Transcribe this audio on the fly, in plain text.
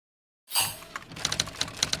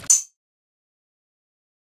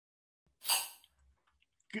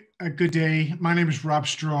Good day. My name is Rob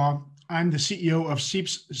Straw. I'm the CEO of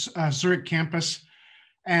CEIBS Zurich campus,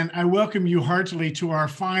 and I welcome you heartily to our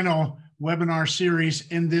final webinar series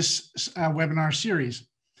in this webinar series.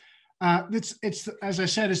 As I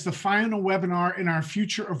said, it's the final webinar in our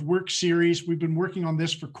Future of Work series. We've been working on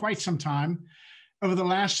this for quite some time. Over the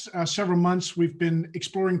last several months, we've been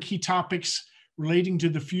exploring key topics relating to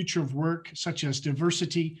the future of work, such as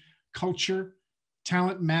diversity, culture,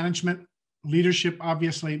 talent management, leadership,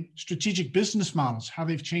 obviously, strategic business models, how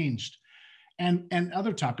they've changed, and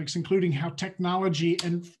other topics, including how technology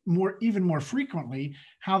and even more frequently,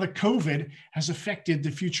 how the COVID has affected the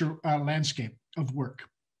future landscape of work.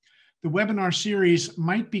 The webinar series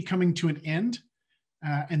might be coming to an end,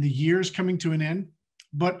 and the year is coming to an end,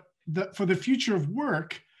 but for the future of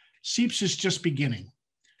work, CEIBS is just beginning.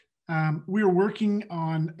 We are working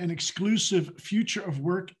on an exclusive Future of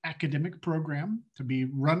Work academic program to be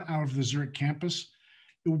run out of the Zurich campus.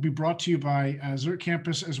 It will be brought to you by Zurich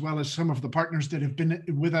campus, as well as some of the partners that have been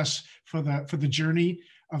with us for the journey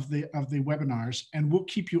of the webinars, and we'll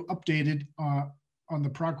keep you updated on the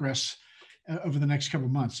progress over the next couple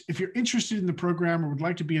of months. If you're interested in the program or would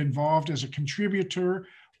like to be involved as a contributor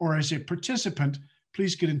or as a participant,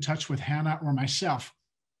 please get in touch with Hannah or myself.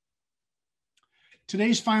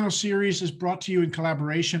 Today's final series is brought to you in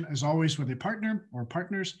collaboration, as always, with a partner or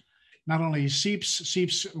partners. Not only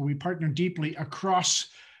CEIBS, we partner deeply across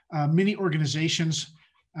many organizations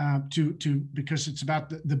because it's about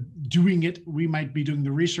the doing it. We might be doing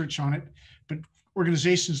the research on it, but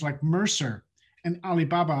organizations like Mercer and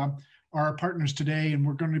Alibaba are our partners today, and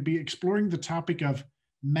we're going to be exploring the topic of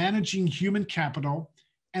managing human capital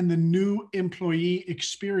and the new employee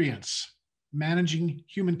experience. Managing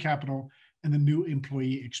human capital and the new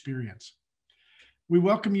employee experience. We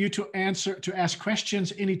welcome you to ask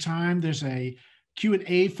questions anytime. There's a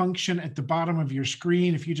Q&A function at the bottom of your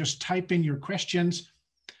screen. If you just type in your questions,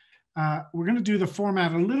 we're going to do the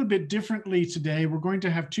format a little bit differently today. We're going to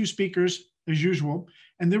have two speakers as usual,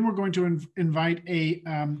 and then we're going to invite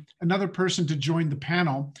another person to join the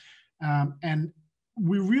panel. And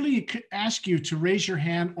we really ask you to raise your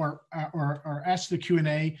hand or ask the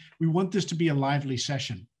Q&A. We want this to be a lively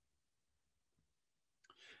session.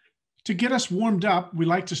 To get us warmed up, we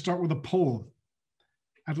like to start with a poll.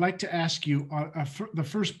 I'd like to ask you the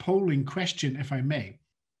first polling question, if I may.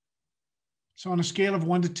 So on a scale of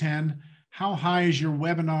 1 to 10, how high is your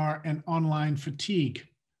webinar and online fatigue?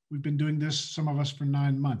 We've been doing this, some of us, for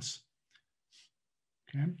 9 months.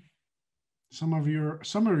 Okay. Some of you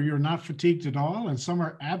are not fatigued at all, and some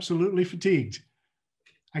are absolutely fatigued.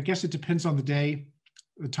 I guess it depends on the day,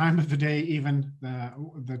 the time of the day, even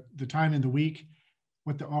the time in the week,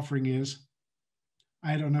 what the offering is.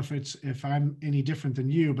 I don't know if I'm any different than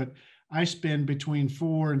you, but I spend between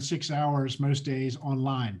 4 and 6 hours most days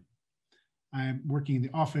online. I'm working in the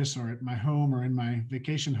office or at my home or in my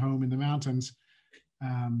vacation home in the mountains.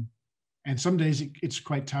 And some days it's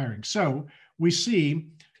quite tiring. So we see,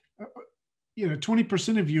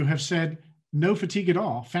 20% of you have said no fatigue at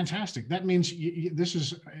all. Fantastic. That means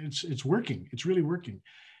it's working. It's really working.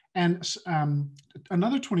 And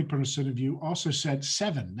another 20% of you also said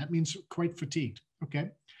 7. That means quite fatigued. Okay.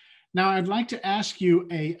 Now I'd like to ask you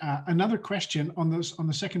another question on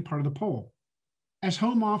the second part of the poll. As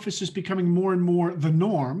home office is becoming more and more the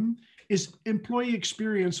norm, is employee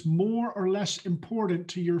experience more or less important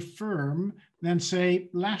to your firm than, say,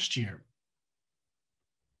 last year?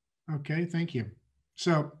 Okay, thank you.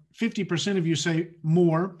 So 50% of you say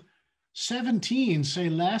more, 17 say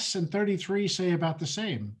less, and 33 say about the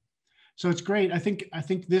same. So it's great. I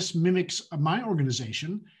think this mimics my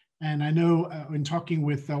organization. And I know in talking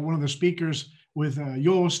with one of the speakers, with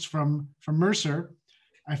Joost from Mercer,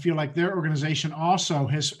 I feel like their organization also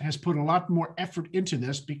has put a lot more effort into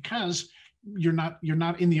this because you're not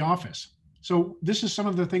in the office. So this is some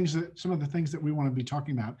of the things that we want to be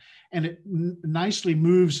talking about, and it nicely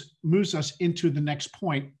moves us into the next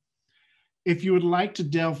point. If you would like to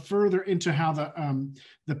delve further into how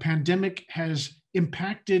the pandemic has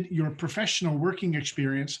impacted your professional working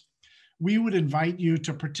experience, we would invite you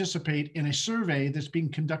to participate in a survey that's being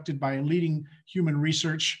conducted by a leading human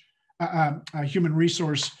resource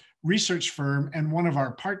research firm and one of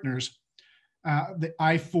our partners, the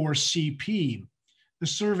I4CP. The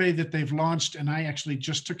survey that they've launched, and I actually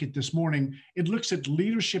just took it this morning, it looks at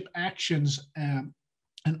leadership actions and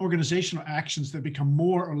organizational actions that become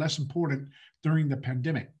more or less important during the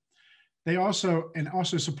pandemic. They also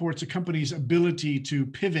supports a company's ability to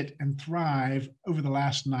pivot and thrive over the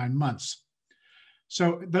last 9 months.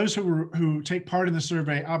 So those who take part in the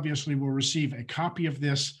survey obviously will receive a copy of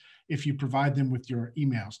this if you provide them with your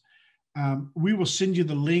emails. We will send you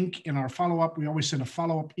the link in our follow-up. We always send a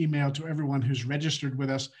follow-up email to everyone who's registered with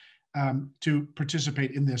us to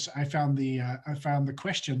participate in this. I found the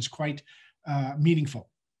questions quite meaningful.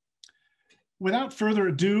 Without further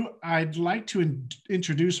ado, I'd like to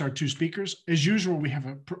introduce our two speakers. As usual, we have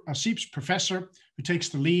a CEIBS professor who takes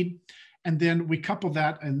the lead, and then we couple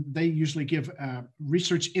that, and they usually give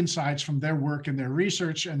research insights from their work and their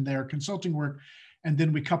research and their consulting work, and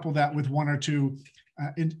then we couple that with one or two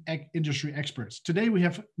industry experts. Today we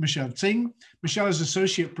have Michelle Tsing. Michelle is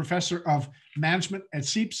Associate Professor of Management at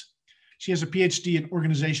CEIBS. She has a PhD in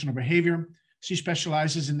organizational behavior. She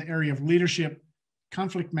specializes in the area of leadership,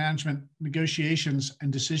 conflict management, negotiations,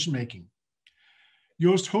 and decision-making.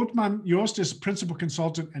 Joost Houtman. Joost is Principal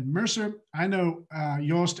Consultant at Mercer. I know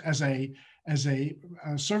Joost as a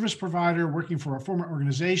service provider working for a former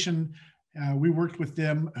organization. We worked with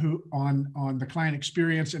them on the client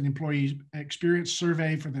experience and employee experience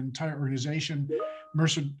survey for the entire organization.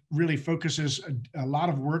 Mercer really focuses a lot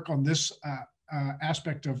of work on this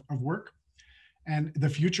aspect of work and the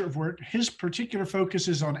future of work. His particular focus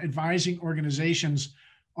is on advising organizations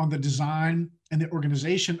on the design and the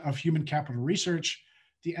organization of human capital research,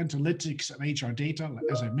 the analytics of HR data,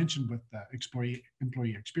 as I mentioned with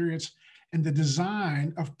employee experience, and the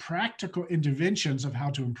design of practical interventions of how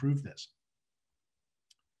to improve this.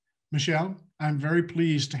 Michelle, I'm very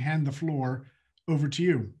pleased to hand the floor over to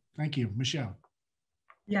you. Thank you, Michelle.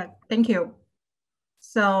 Yeah, thank you.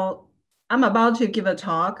 So I'm about to give a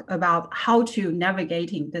talk about how to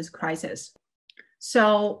navigating this crisis.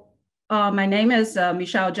 So my name is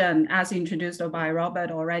Michelle Zheng, as introduced by Robert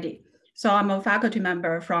already. So I'm a faculty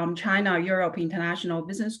member from China Europe International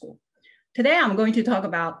Business School. Today, I'm going to talk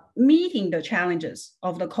about meeting the challenges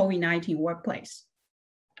of the COVID-19 workplace.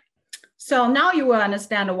 So now you will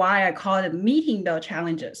understand why I call it meeting the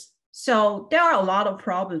challenges. So there are a lot of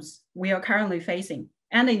problems we are currently facing,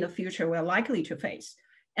 and in the future we're likely to face.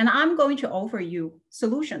 And I'm going to offer you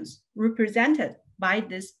solutions represented by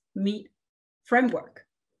this MEET framework.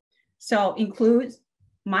 So includes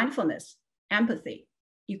mindfulness, empathy,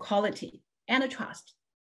 equality, and trust.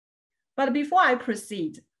 But before I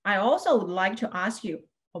proceed, I also would like to ask you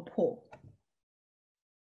a poll.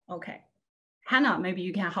 Okay, Hannah, maybe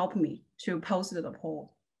you can help me to post the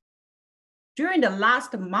poll. During the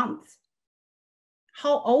last month,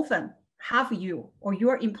 how often have you or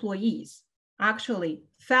your employees actually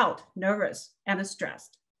felt nervous and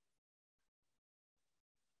stressed?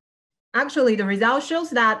 Actually, the result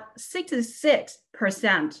shows that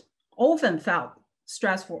 66% often felt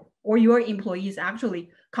stressful, or your employees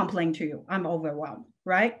actually complain to you, I'm overwhelmed,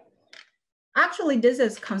 right? Actually, this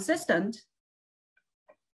is consistent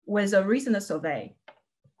with a recent survey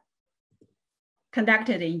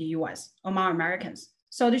conducted in the US among Americans.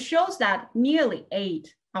 So this shows that nearly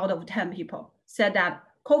 8 out of 10 people said that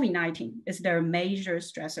COVID-19 is their major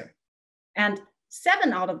stressor. And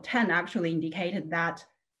 7 out of 10 actually indicated that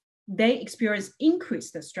they experienced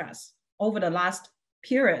increased stress over the last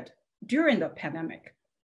period during the pandemic.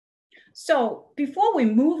 So before we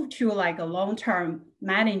move to like a long-term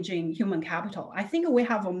managing human capital, I think we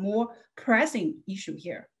have a more pressing issue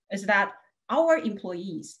here, is that our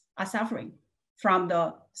employees are suffering from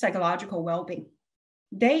the psychological well-being.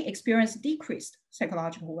 They experience decreased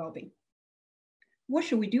psychological well-being. What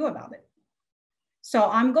should we do about it? So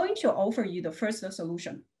I'm going to offer you the first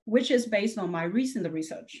solution, which is based on my recent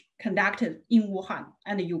research conducted in Wuhan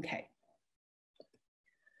and the UK.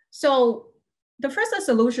 So the first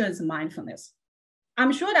solution is mindfulness.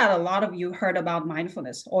 I'm sure that a lot of you heard about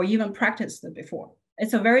mindfulness or even practiced it before.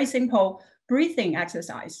 It's a very simple breathing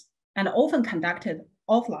exercise and often conducted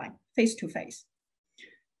offline, face-to-face.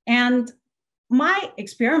 And my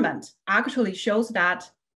experiment actually shows that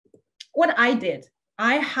what I did,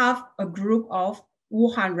 I have a group of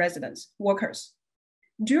Wuhan residents, workers.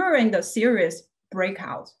 During the serious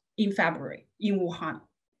breakout in February in Wuhan,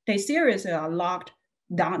 they seriously are locked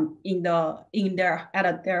down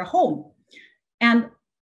at their home. And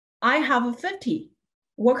I have 50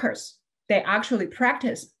 workers. They actually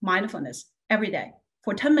practice mindfulness every day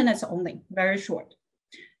for 10 minutes only, very short.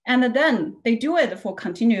 And then they do it for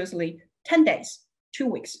continuously 10 days, 2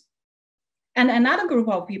 weeks. And another group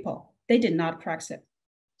of people, they did not practice it.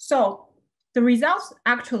 So the results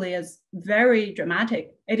actually is very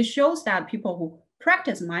dramatic. It shows that people who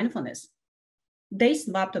practice mindfulness, they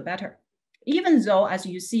slept better. Even though, as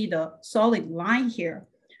you see the solid line here,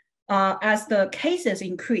 as the cases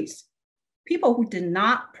increase, people who did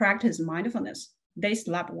not practice mindfulness, they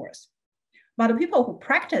slept worse. But the people who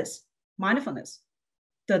practice mindfulness,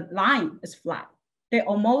 the line is flat. They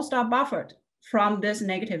almost are buffered from this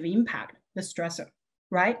negative impact, the stressor,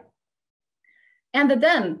 right? And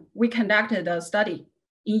then we conducted a study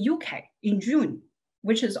in UK in June,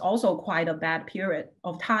 which is also quite a bad period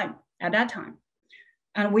of time at that time.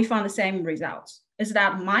 And we found the same results, is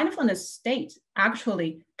that mindfulness state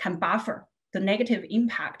actually can buffer the negative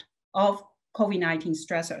impact of COVID-19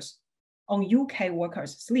 stressors on UK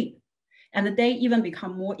workers' sleep. And they even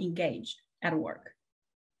become more engaged at work.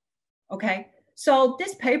 Okay, so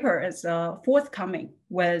this paper is forthcoming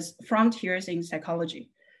with Frontiers in Psychology.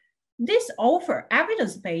 This offer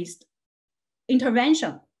evidence-based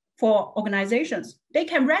intervention for organizations they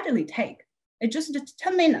can readily take. It's just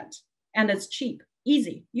 10 minutes and it's cheap,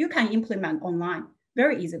 easy. You can implement online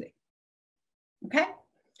very easily, okay?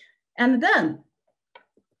 And then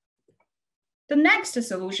the next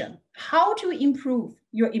solution, how to improve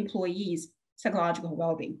your employees' psychological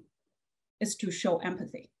well-being, is to show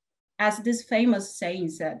empathy. As this famous saying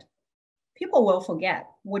said, people will forget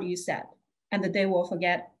what you said and they will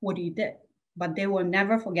forget what you did, but they will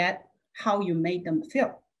never forget how you made them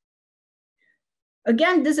feel.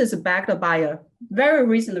 Again, this is backed by a very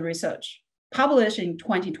recent research published in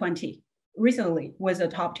 2020, recently with a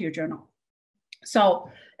top-tier journal. So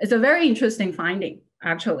it's a very interesting finding,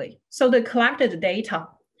 actually. So they collected data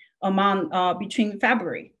among between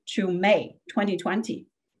February to May 2020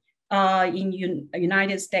 in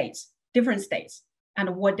United States, different states.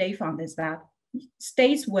 And what they found is that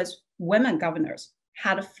states with women governors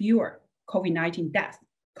had fewer COVID-19 deaths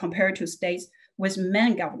compared to states with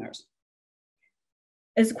men governors.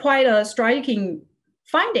 It's quite a striking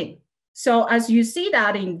finding. So as you see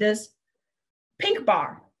that in this pink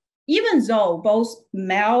bar, even though both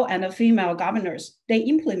male and female governors, they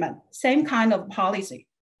implement same kind of policy.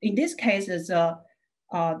 In this case, it's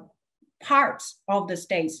parts of the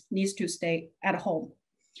states needs to stay at home.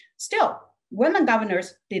 Still, women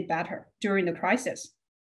governors did better during the crisis.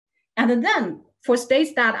 And then for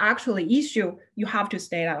states that actually issue, you have to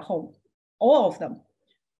stay at home, all of them.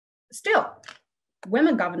 Still,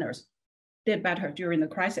 women governors did better during the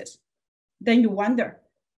crisis. Then you wonder,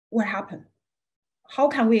 what happened? How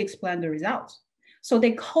can we explain the results? So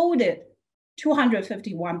they coded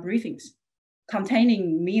 251 briefings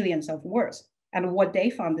containing millions of words. And what they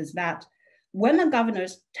found is that women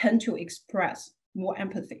governors tend to express more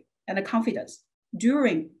empathy and confidence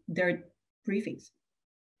during their briefings.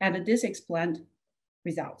 And this explained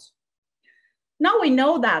results. Now we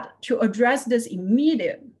know that to address this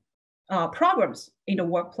immediate problems in the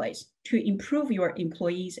workplace, to improve your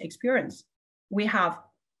employees' experience, we have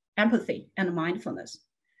empathy and mindfulness.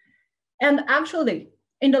 And actually,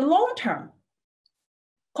 in the long term,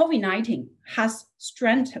 COVID-19 has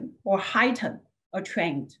strengthened or heightened a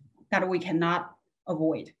trend that we cannot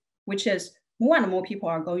avoid, which is more and more people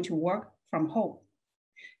are going to work from home.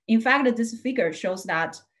 In fact, this figure shows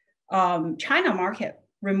that China market,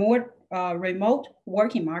 remote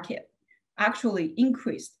working market, actually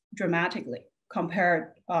increased dramatically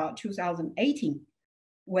compared 2018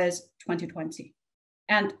 with 2020.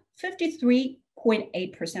 And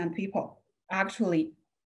 53.8% people actually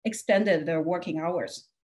extended their working hours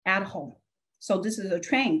at home. So this is a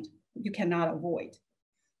trend you cannot avoid.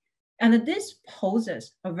 And this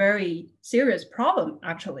poses a very serious problem,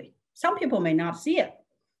 actually. Some people may not see it,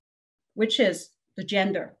 which is the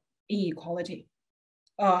gender inequality.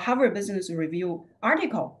 Harvard Business Review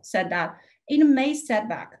article said that it may set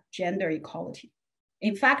back gender equality.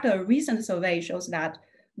 In fact, a recent survey shows that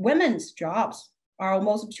women's jobs are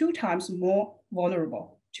almost 2 times more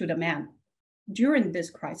vulnerable to the men during this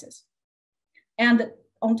crisis. And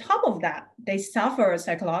on top of that, they suffer a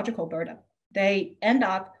psychological burden. They end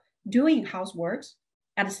up doing houseworks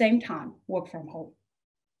at the same time, work from home.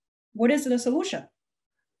 What is the solution?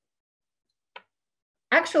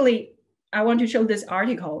 Actually, I want to show this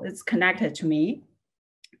article. It's connected to me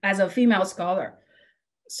as a female scholar.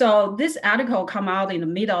 So this article came out in the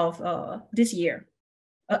middle of this year.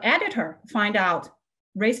 An editor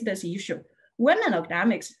raised this issue. Women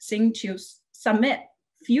academics seem to submit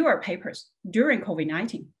fewer papers during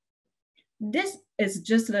COVID-19. This is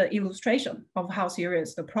just an illustration of how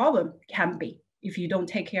serious the problem can be if you don't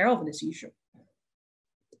take care of this issue.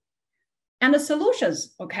 And the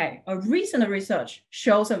solutions, okay, a recent research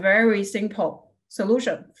shows a very simple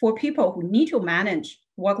solution for people who need to manage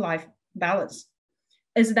work-life balance,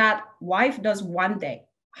 is that wife does one day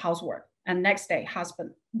housework and next day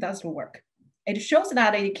husband does the work. It shows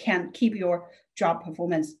that it can keep your job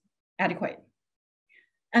performance adequate.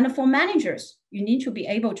 And for managers, you need to be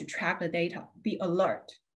able to track the data, be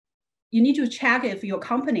alert. You need to check if your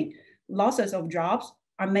company losses of jobs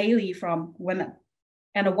are mainly from women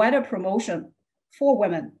and whether promotion for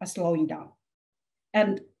women are slowing down.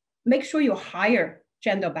 And make sure you hire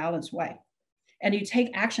gender balanced way. and you take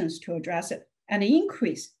actions to address it and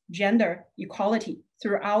increase gender equality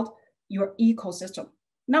throughout your ecosystem,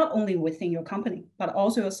 not only within your company, but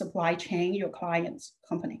also your supply chain, your client's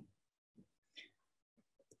company.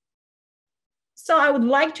 So I would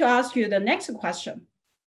like to ask you the next question.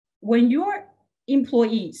 When your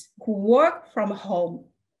employees who work from home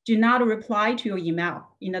do not reply to your email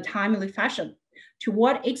in a timely fashion, to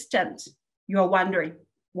what extent you're wondering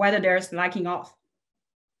whether they're slacking off?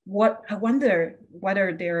 I wonder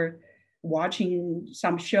whether they're watching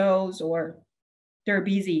some shows or they're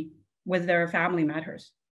busy with their family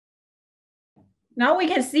matters. Now we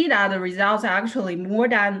can see that the results are actually more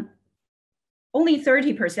than only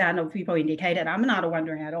 30% of people indicated. I'm not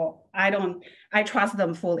wondering at all. I trust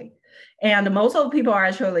them fully. And most of the people are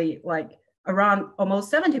actually like around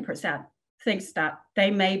almost 70% thinks that they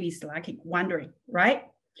may be slacking, wondering, right?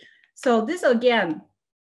 So this again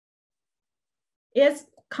is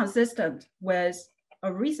consistent with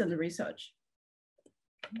a recent research.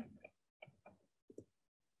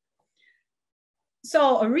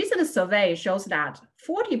 So a recent survey shows that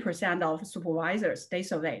 40% of supervisors they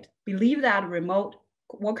surveyed believe that remote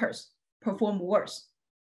workers perform worse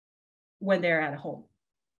when they're at home.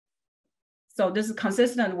 So this is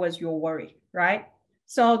consistent with your worry, right?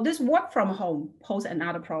 So this work from home poses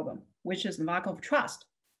another problem, which is lack of trust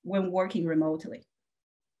when working remotely.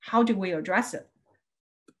 How do we address it?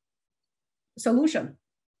 Solution.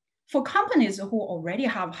 For companies who already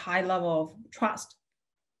have high level of trust,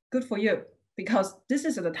 good for you, because this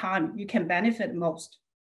is the time you can benefit most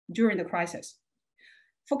during the crisis.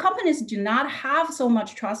 For companies who do not have so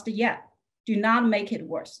much trust yet, do not make it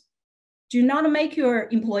worse. Do not make your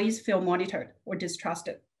employees feel monitored or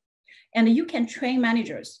distrusted. And you can train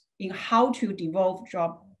managers in how to devolve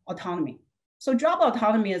job autonomy. So job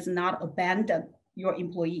autonomy is not abandon your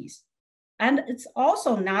employees. And it's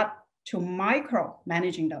also not to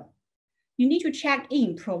micromanaging them. You need to check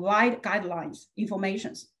in, provide guidelines,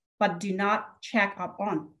 informations, but do not check up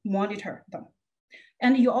on, monitor them.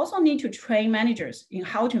 And you also need to train managers in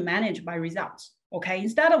how to manage by results, okay?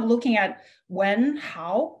 Instead of looking at when,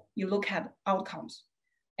 how, you look at outcomes.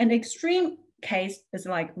 An extreme case is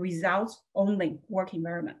like results only work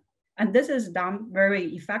environment. And this is done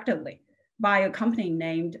very effectively by a company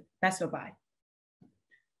named Best Buy.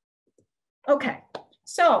 Okay,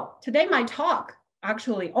 so today my talk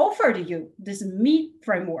actually offered you this MEET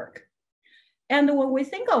framework. And when we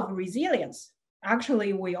think of resilience,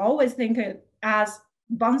 actually we always think it as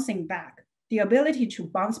bouncing back, the ability to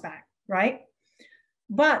bounce back, right?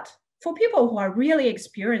 But for people who are really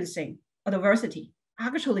experiencing adversity,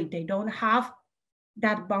 actually they don't have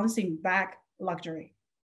that bouncing back luxury.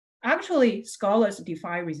 Actually, scholars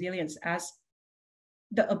define resilience as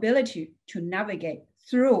the ability to navigate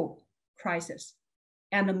through crisis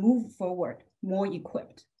and move forward more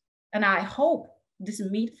equipped. And I hope this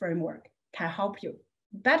MEET framework can help you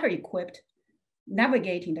better equipped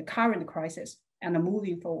navigating the current crisis and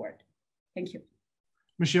moving forward. Thank you.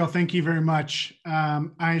 Michelle, thank you very much.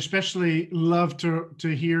 I especially love to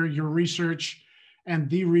hear your research and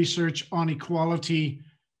the research on equality.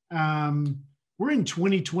 We're in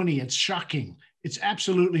 2020. It's shocking. It's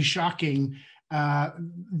absolutely shocking.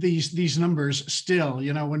 These numbers still,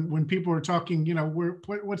 you know, when people are talking, you know,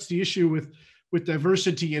 what's the issue with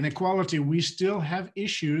diversity and equality? We still have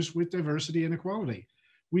issues with diversity and equality.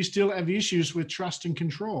 We still have issues with trust and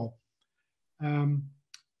control.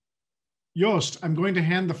 Joost, I'm going to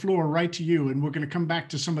hand the floor right to you, and we're going to come back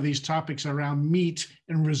to some of these topics around MEET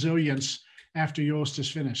and resilience after Joost is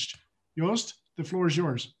finished. Joost, the floor is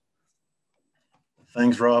yours.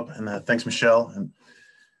 Thanks, Rob, and thanks, Michelle. And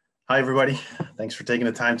hi, everybody. Thanks for taking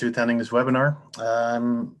the time to attending this webinar.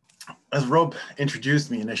 As Rob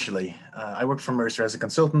introduced me initially, I work for Mercer as a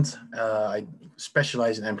consultant. I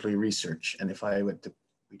specialize in employee research, and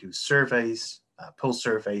we do surveys, pulse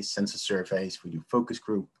surveys, census surveys, we do focus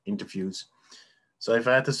group interviews. So if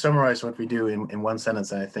I had to summarize what we do in one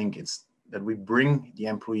sentence, I think it's that we bring the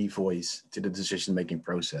employee voice to the decision-making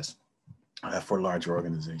process for larger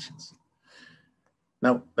organizations.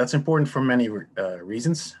 Now, that's important for many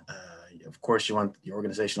reasons. Of course, you want your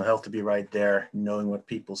organizational health to be right there, knowing what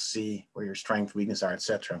people see, where your strengths, weaknesses are,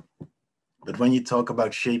 etc. But when you talk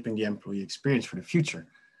about shaping the employee experience for the future,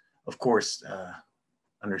 of course,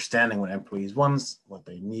 understanding what employees want, what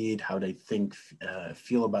they need, how they think,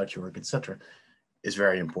 feel about your work, etc., is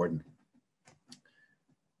very important.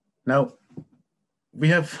 Now, we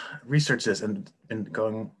have researched this and been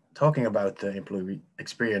talking about the employee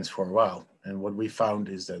experience for a while. And what we found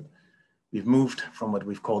is that we've moved from what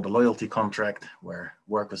we've called a loyalty contract, where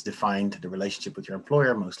work was defined, the relationship with your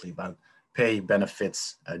employer, mostly about pay,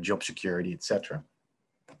 benefits, job security, etc.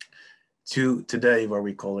 To today, where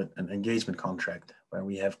we call it an engagement contract, where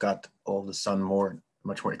we have got all of a sudden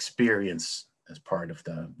much more experience as part of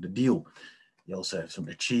the deal. You also have some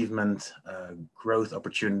achievement, growth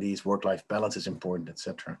opportunities, work-life balance is important,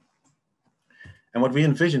 etc. And what we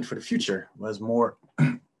envisioned for the future was more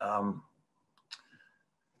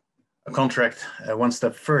a contract one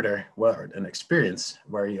step further, where an experience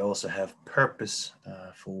where you also have purpose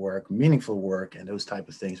for work, meaningful work, and those type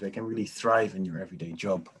of things where you can really thrive in your everyday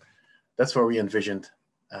job. That's where we envisioned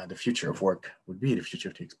the future of work would be, the future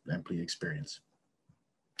of the employee experience.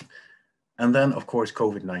 And then, of course,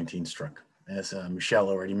 COVID-19 struck, as Michelle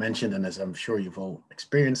already mentioned, and as I'm sure you've all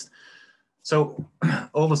experienced. So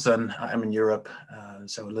all of a sudden, I'm in Europe,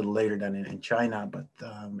 so a little later than in China, but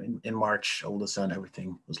in March, all of a sudden,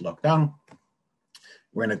 everything was locked down.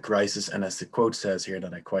 We're in a crisis, and as the quote says here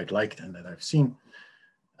that I quite liked and that I've seen,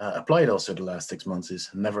 applied also the last 6 months, is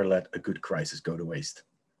never let a good crisis go to waste.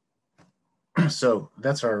 So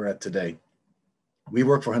that's where we're at today. We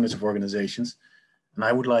work for hundreds of organizations, and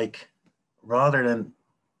I would like, rather than,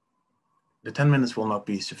 the 10 minutes will not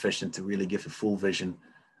be sufficient to really give a full vision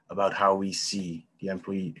about how we see the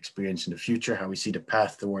employee experience in the future, how we see the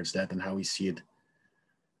path towards that, and how we see it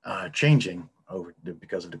changing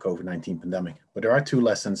because of the COVID-19 pandemic. But there are 2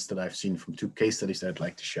 lessons that I've seen from 2 case studies that I'd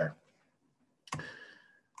like to share.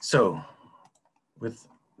 So with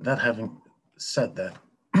that having said that,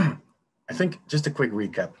 I think just a quick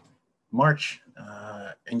recap. March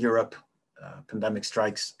in Europe, pandemic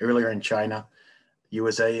strikes earlier in China,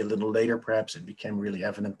 USA a little later, perhaps it became really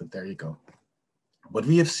evident, but there you go. What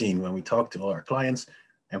we have seen when we talk to all our clients,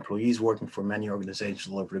 employees working for many organizations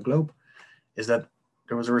all over the globe, is that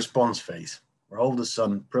there was a response phase where all of a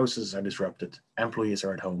sudden processes are disrupted, employees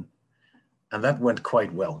are at home, and that went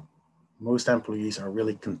quite well. Most employees are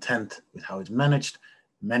really content with how it's managed.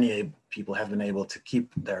 Many people have been able to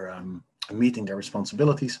keep their meeting their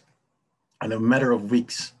responsibilities, and in a matter of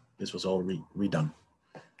weeks, this was all redone.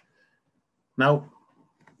 Now,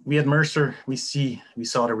 we at Mercer, we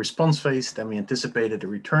saw the response phase, then we anticipated the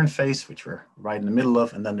return phase, which we're right in the middle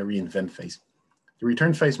of, and then the reinvent phase. The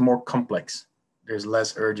return phase more complex. There's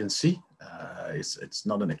less urgency. It's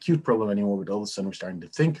not an acute problem anymore, but all of a sudden we're starting to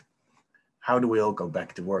think, how do we all go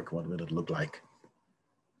back to work? What will it look like?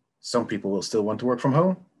 Some people will still want to work from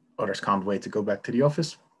home. Others can't wait to go back to the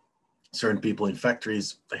office. Certain people in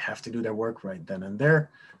factories, they have to do their work right then and there.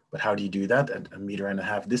 But how do you do that at 1.5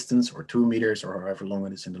 meters distance, or 2 meters, or however long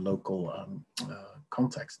it is in the local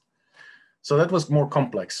context? So that was more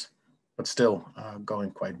complex, but still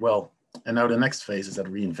going quite well. And now the next phase is that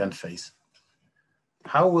reinvent phase.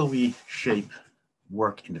 How will we shape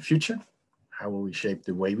work in the future? How will we shape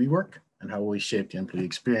the way we work? And how will we shape the employee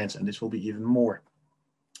experience? And this will be even more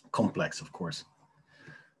complex, of course.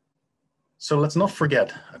 So let's not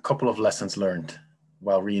forget a couple of lessons learned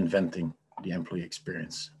while reinventing the employee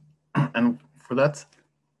experience. And for that,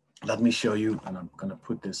 let me show you, and I'm going to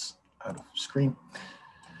put this out of screen.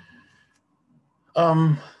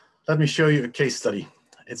 Let me show you a case study.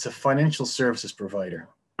 It's a financial services provider.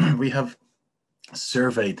 We have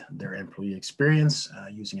surveyed their employee experience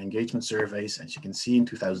using engagement surveys, as you can see, in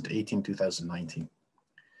 2018, 2019.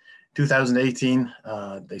 2018,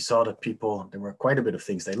 they saw that there were quite a bit of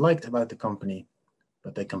things they liked about the company,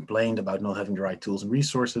 but they complained about not having the right tools and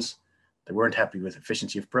resources. They weren't happy with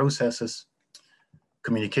efficiency of processes.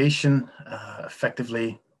 Communication,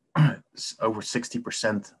 effectively, over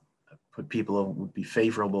 60% people would be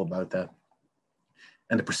favorable about that.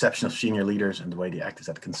 And the perception of senior leaders and the way they act is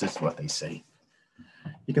that consistent with what they say.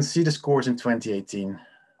 You can see the scores in 2018.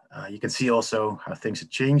 You can see also how things have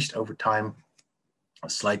changed over time. A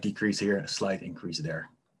slight decrease here, a slight increase there.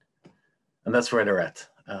 And that's where they're at.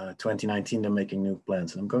 2019, they're making new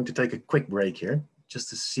plans. And I'm going to take a quick break here just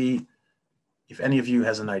to see if any of you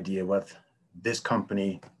has an idea what this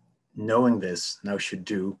company, knowing this, now should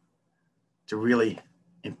do to really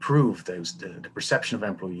improve the perception of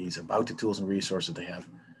employees about the tools and resources they have,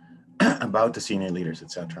 about the senior leaders,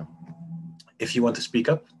 etc. If you want to speak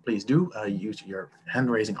up, please do. Use your hand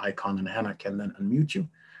raising icon and Hannah can then unmute you.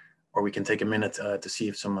 Or we can take a minute to see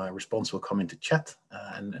if some response will come into chat.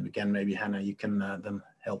 And again, maybe Hannah, you can then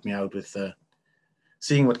help me out with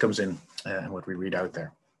seeing what comes in and what we read out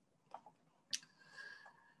there.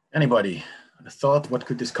 Anybody, a thought, what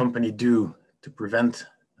could this company do to prevent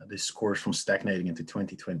these scores from stagnating into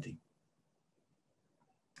 2020?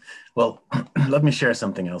 Well, let me share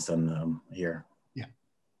something else then here. Yeah.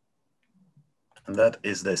 And that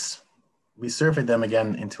is this. We surveyed them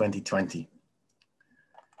again in 2020.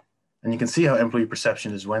 And you can see how employee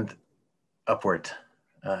perception just went upward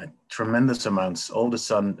tremendous amounts. All of a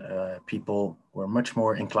sudden, people were much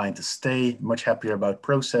more inclined to stay, much happier about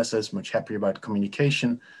processes, much happier about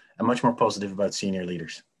communication, and much more positive about senior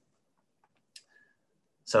leaders.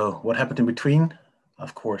 So what happened in between?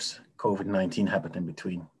 Of course, COVID-19 happened in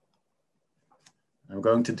between. I'm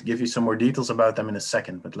going to give you some more details about them in a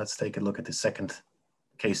second, but let's take a look at the second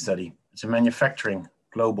case study. It's a manufacturing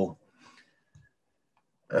global.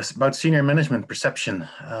 It's about senior management perception,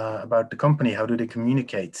 about the company, how do they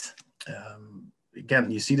communicate? Again,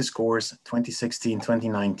 you see the scores, 2016,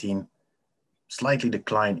 2019, slightly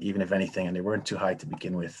declined, even if anything, and they weren't too high to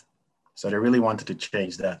begin with. So they really wanted to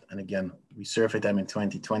change that. And again, we surveyed them in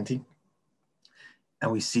 2020,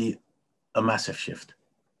 and we see a massive shift.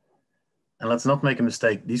 And let's not make a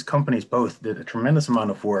mistake, these companies both did a tremendous amount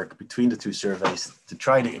of work between the two surveys to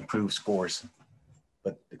try to improve scores.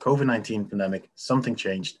 But the COVID-19 pandemic, something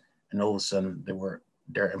changed, and all of a sudden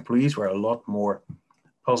their employees were a lot more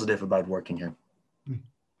positive about working here.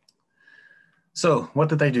 So what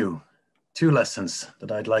did they do? Two lessons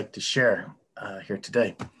that I'd like to share here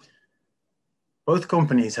today. Both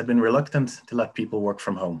companies had been reluctant to let people work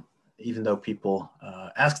from home, even though people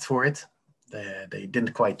asked for it. They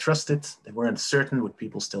didn't quite trust it. They weren't certain, would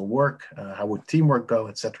people still work? How would teamwork go,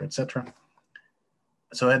 et cetera, et cetera.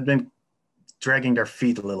 So it had been dragging their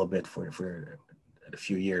feet a little bit for a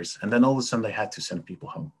few years. And then all of a sudden they had to send people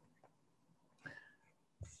home.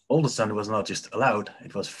 All of a sudden it was not just allowed,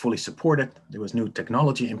 it was fully supported. There was new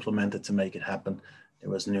technology implemented to make it happen. There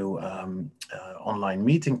was new online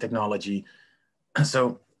meeting technology.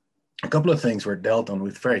 So a couple of things were dealt on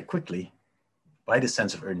with very quickly by the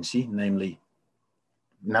sense of urgency, namely,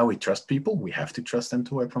 now we trust people, we have to trust them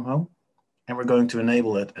to work from home, and we're going to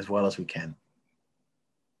enable it as well as we can.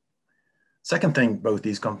 Second thing both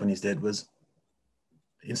these companies did was,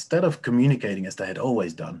 instead of communicating as they had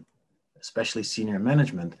always done, especially senior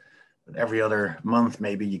management, but every other month,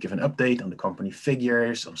 maybe you give an update on the company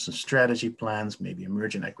figures, on some strategy plans, maybe a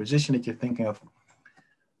merger and acquisition that you're thinking of.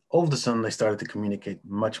 All of a sudden, they started to communicate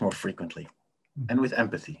much more frequently and with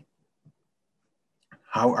empathy.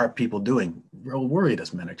 How are people doing? We're all worried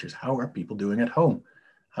as managers. How are people doing at home?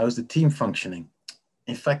 How is the team functioning?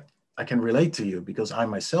 In fact, I can relate to you because I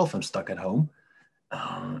myself am stuck at home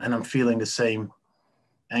and I'm feeling the same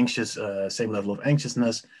same level of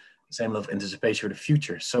anxiousness, same level of anticipation for the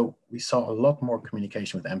future. So we saw a lot more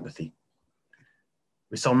communication with empathy.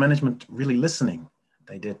 We saw management really listening.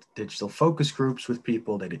 They did digital focus groups with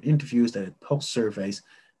people, they did interviews, they did pulse surveys,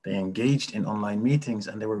 they engaged in online meetings,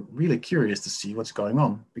 and they were really curious to see what's going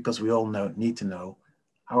on because we all need to know,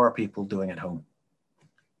 how are people doing at home?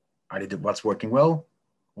 What's working well?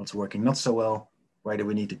 What's working not so well? Where do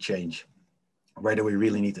we need to change? Where do we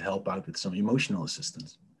really need to help out with some emotional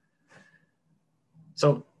assistance?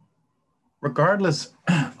 So regardless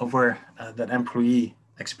of where that employee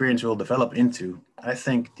experience will develop into, I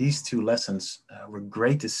think these two lessons were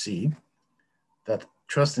great to see, that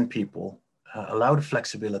trust in people, allow the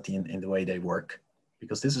flexibility in the way they work,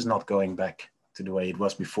 because this is not going back to the way it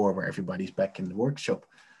was before, where everybody's back in the workshop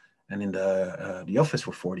and in the office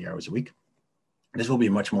for 40 hours a week. This will be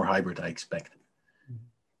much more hybrid, I expect.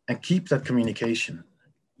 And keep that communication.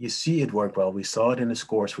 You see it work well. We saw it in the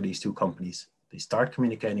scores for these two companies. They start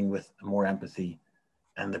communicating with more empathy,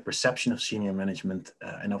 and the perception of senior management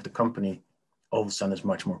and of the company all of a sudden is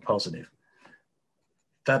much more positive.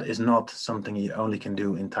 That is not something you only can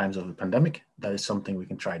do in times of a pandemic. That is something we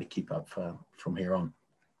can try to keep up from here on.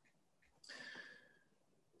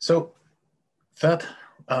 So that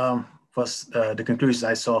was the conclusions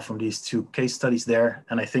I saw from these two case studies there.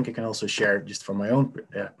 And I think I can also share just from my own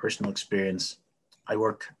personal experience. I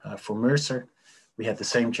work for Mercer. We had the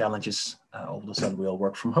same challenges. All of a sudden we all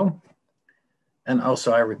work from home. And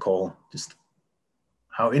also I recall just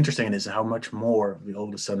how interesting it is and how much more we all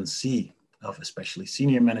of a sudden see of especially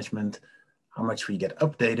senior management, how much we get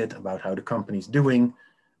updated about how the company's doing,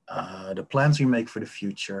 the plans we make for the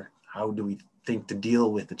future, how do we think to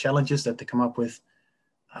deal with the challenges that they come up with.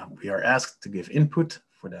 We are asked to give input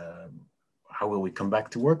for how will we come back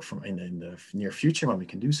to work in the near future when we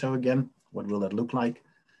can do so again, what will that look like,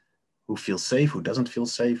 who feels safe, who doesn't feel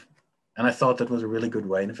safe. And I thought that was a really good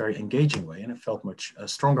way and a very engaging way, and it felt a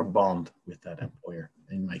stronger bond with that employer,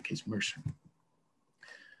 in my case, Mercer.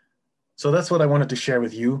 So that's what I wanted to share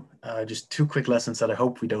with you. Just two quick lessons that I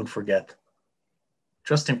hope we don't forget.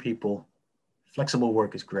 Trust in people, flexible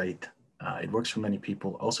work is great. It works for many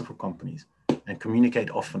people, also for companies, and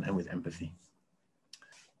communicate often and with empathy.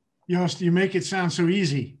 Joost, you make it sound so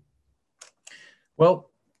easy. Well,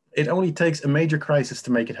 it only takes a major crisis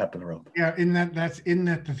to make it happen, Rob. Yeah, isn't that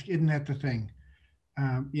the thing?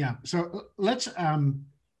 Yeah, so let's,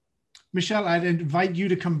 Michelle, I'd invite you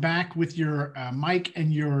to come back with your mic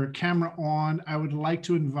and your camera on. I would like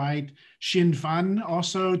to invite Xin Fan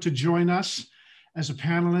also to join us as a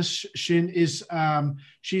panelist. Xin is,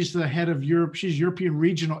 she's the head of Europe. She's European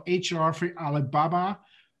Regional HR for Alibaba.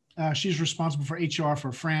 She's responsible for HR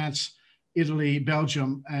for France, Italy,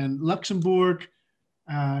 Belgium, and Luxembourg.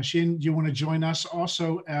 Xin, do you want to join us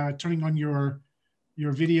also, turning on your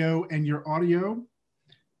video and your audio?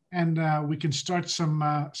 And we can start some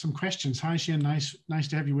questions. Hi, Xin, nice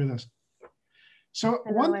to have you with us. So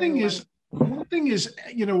Hello, one thing everyone. is,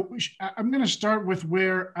 you know, I'm going to start with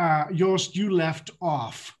where Joost, you left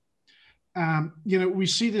off. You know, we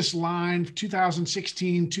see this line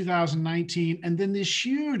 2016, 2019, and then this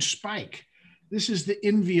huge spike. This is the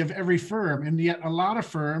envy of every firm, and yet a lot of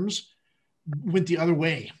firms went the other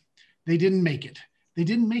way. They didn't make it. They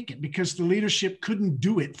didn't make it because the leadership couldn't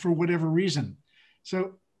do it for whatever reason.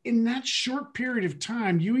 So in that short period of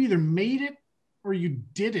time, you either made it or you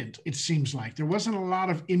didn't, it seems like. There wasn't a lot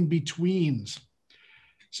of in-betweens.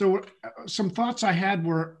 So some thoughts I had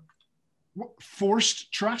were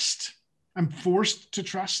forced trust. I'm forced to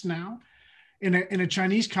trust now. In a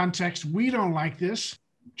Chinese context, we don't like this.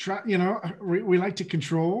 You know, we like to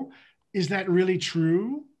control. Is that really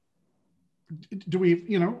true? Do we,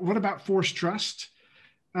 you know, what about forced trust?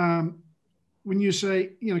 When you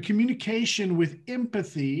say, you know, communication with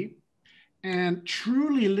empathy and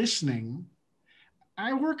truly listening,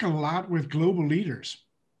 I work a lot with global leaders.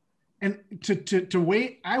 And to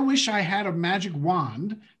wait, I wish I had a magic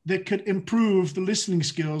wand that could improve the listening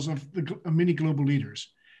skills of many global leaders.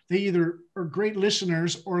 They either are great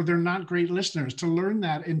listeners or they're not great listeners. To learn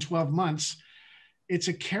that in 12 months, it's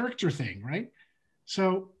a character thing, right?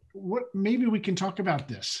 So maybe we can talk about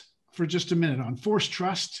this for just a minute on forced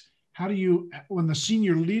trust. How do you, when the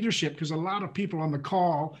senior leadership, because a lot of people on the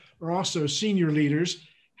call are also senior leaders,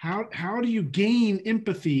 how do you gain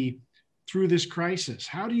empathy through this crisis?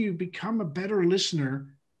 How do you become a better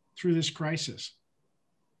listener through this crisis?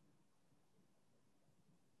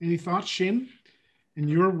 Any thoughts, Xin, in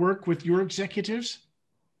your work with your executives?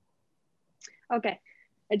 Okay,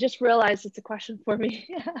 I just realized it's a question for me.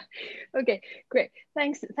 Okay, great.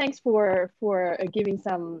 Thanks for giving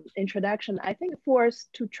some introduction. I think force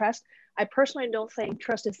to trust, I personally don't think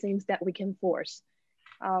trust is things that we can force.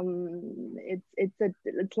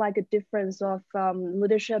 It's like a difference of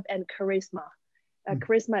leadership and charisma.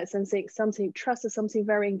 Charisma is something, trust is something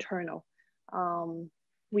very internal.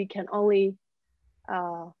 We can only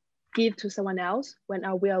give to someone else when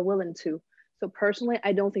we are willing to. So personally,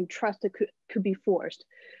 I don't think trust could be forced,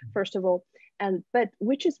 first of all. But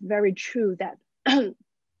which is very true that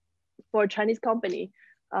for a Chinese company,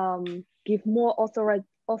 give more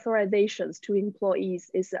authorizations to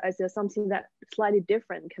employees is something that slightly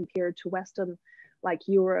different compared to Western, like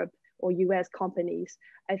Europe or US companies.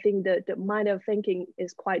 I think the mind of thinking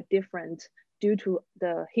is quite different due to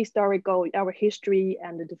the our history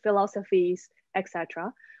and the philosophies,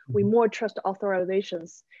 etc. We more trust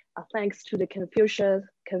authorizations thanks to the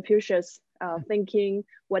Confucius thinking,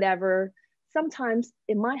 whatever. Sometimes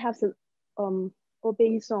it might have some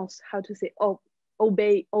obeisance, how to say,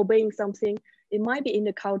 obeying something. It might be in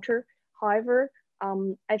the culture. However,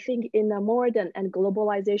 I think in a modern and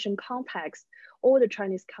globalization context, all the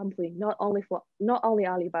Chinese company, not only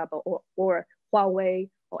Alibaba or Huawei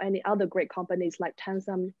or any other great companies like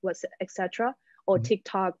Tencent, etc., or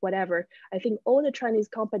TikTok, whatever. I think all the Chinese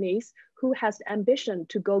companies who has the ambition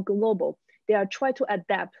to go global, they are trying to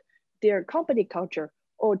adapt their company culture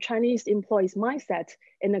or Chinese employees' mindset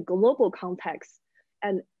in a global context.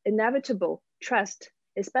 And inevitable trust,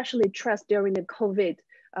 especially trust during the COVID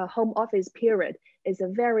home office period, is a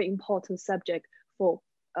very important subject for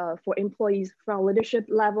employees from leadership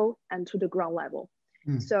level and to the ground level.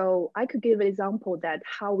 So I could give an example that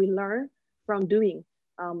how we learn from doing.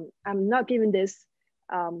 I'm not giving this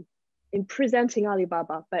in presenting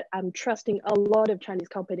Alibaba, but I'm trusting a lot of Chinese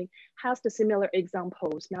company has the similar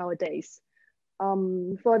examples nowadays.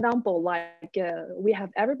 For example, like we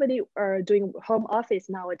have everybody doing home office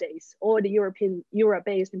nowadays. All the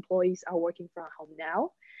Europe-based employees are working from home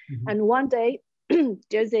now. And one day,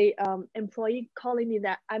 there's a employee calling me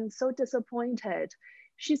that I'm so disappointed.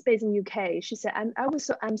 She's based in UK. She said,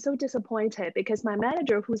 I'm so disappointed because my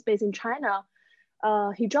manager who's based in China,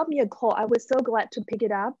 he dropped me a call. I was so glad to pick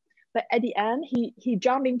it up. But at the end, he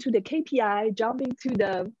jumped into the KPI, jumped into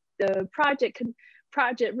the project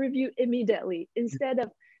review immediately instead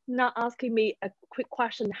of not asking me a quick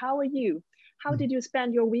question. How are you? How did you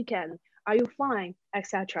spend your weekend? Are you fine?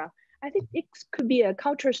 Etc. I think it could be a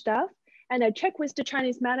culture stuff. And I checked with the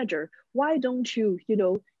Chinese manager, why don't you,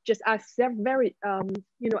 just ask very, a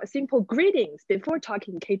simple greetings before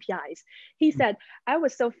talking KPIs. He said, I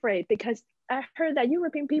was so afraid because I heard that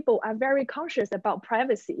European people are very conscious about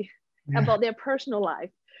privacy, about their personal life.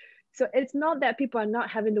 So it's not that people are not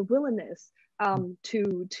having the willingness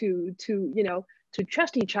to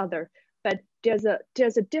trust each other, but there's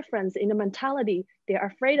a difference in the mentality. They're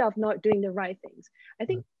afraid of not doing the right things. I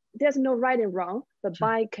think there's no right and wrong, but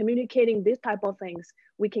by communicating this type of things,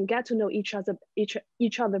 we can get to know each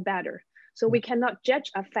other better. So we cannot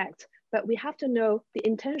judge a fact, but we have to know the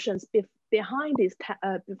intentions behind these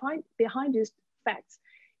facts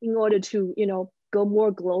in order to go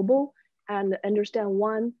more global and understand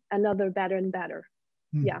one another better and better.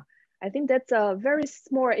 Yeah, I think that's a very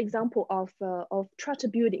small example of trust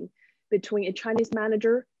building between a Chinese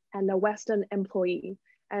manager and a Western employee.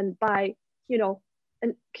 And by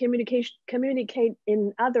and communicate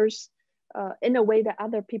in others in a way that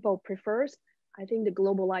other people prefers. I think the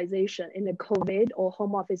globalization in the COVID or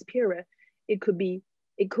home office period, it could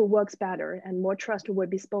work better and more trust would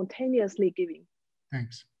be spontaneously giving.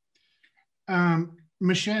 Thanks.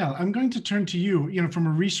 Michelle, I'm going to turn to you, from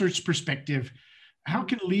a research perspective, how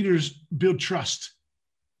can leaders build trust?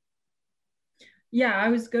 Yeah, I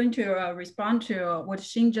was going to respond to what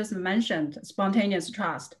Xin just mentioned, spontaneous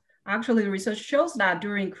trust. Actually, research shows that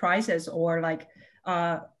during crisis or like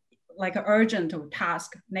urgent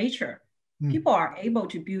task nature, people are able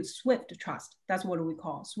to build swift trust. That's what we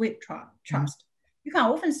call swift trust. You can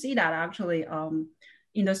often see that actually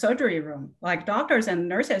in the surgery room, like doctors and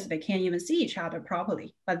nurses, they can't even see each other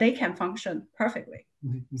properly, but they can function perfectly.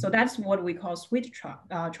 So that's what we call swift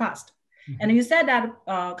trust. And you said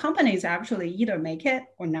that companies actually either make it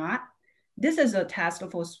or not. This is a test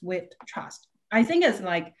for swift trust. I think it's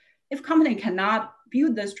like, if company cannot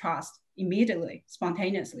build this trust immediately,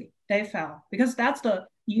 spontaneously, they fail because that's the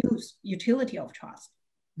utility of trust,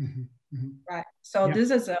 right? So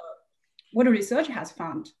this is what research has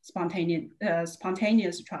found: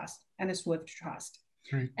 spontaneous trust and swift trust.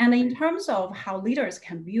 Right. And in terms of how leaders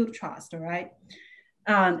can build trust, right?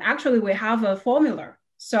 Actually, we have a formula.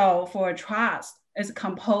 So for trust, it's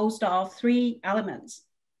composed of 3 elements,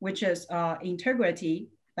 which is integrity,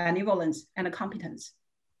 benevolence, and competence.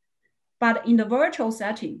 But in the virtual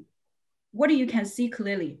setting, what you can see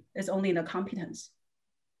clearly is only the competence.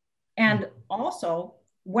 And also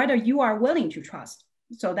whether you are willing to trust.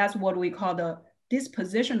 So that's what we call the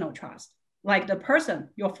dispositional trust. Like the person,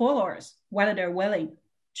 your followers, whether they're willing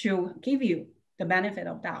to give you the benefit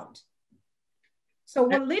of doubt. So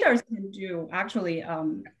what leaders can do actually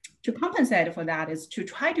to compensate for that is to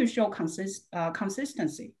try to show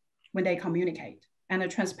consistency when they communicate, and a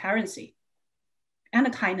transparency and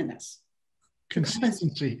a kindness.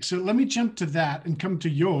 Consistency. So let me jump to that and come to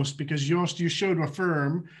Joost, because Joost, you showed a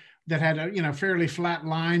firm that had fairly flat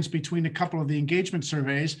lines between a couple of the engagement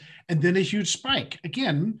surveys, and then a huge spike.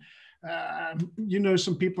 Again,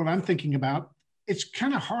 some people I'm thinking about. It's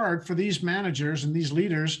kind of hard for these managers and these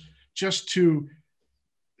leaders just to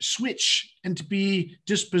switch and to be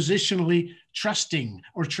dispositionally trusting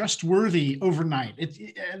or trustworthy overnight.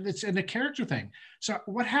 It's a character thing. So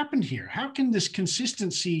what happened here? How can this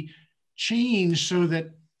consistency change so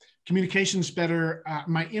that communication's better,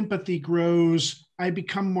 my empathy grows, I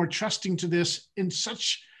become more trusting to this in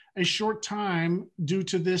such a short time due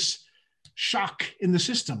to this shock in the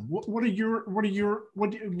system? What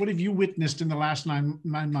have you witnessed in the last nine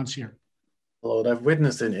months here? Well, I've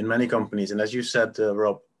witnessed in many companies, and as you said,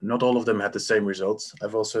 Rob, not all of them had the same results.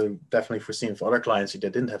 I've also definitely foreseen for other clients that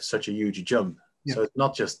didn't have such a huge jump. Yeah. So it's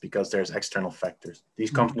not just because there's external factors. These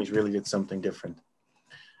companies really did something different.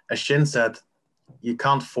 As Xin said, you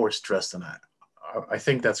can't force trust, and I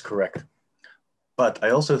think that's correct. But I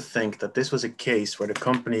also think that this was a case where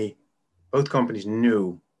both companies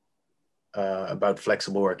knew about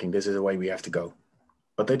flexible working. This is the way we have to go.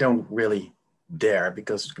 But they don't really dare,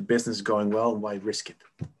 because the business is going well, why risk it?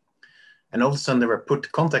 And all of a sudden they were put to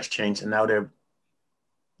context change, and now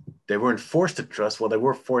they weren't forced to trust. Well, they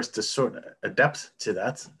were forced to sort of adapt to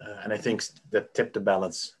that. And I think that tipped the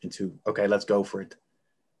balance into, okay, let's go for it,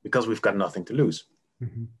 because we've got nothing to lose.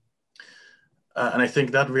 And I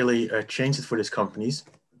think that really changed it for these companies.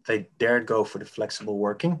 They dared go for the flexible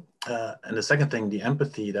working. And the second thing, the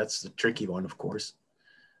empathy, that's the tricky one, of course.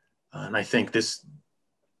 And I think this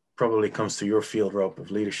probably comes to your field, Rob,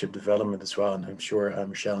 of leadership development as well. And I'm sure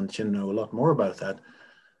Michelle and Chin know a lot more about that.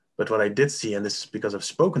 But what I did see, and this is because I've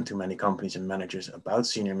spoken to many companies and managers about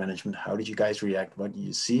senior management, how did you guys react? What do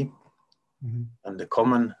you see? And the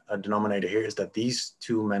common denominator here is that these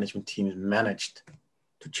two management teams managed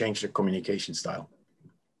to change their communication style.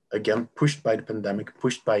 again, pushed by the pandemic,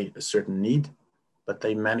 pushed by a certain need, but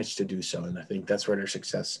they managed to do so. And I think that's where their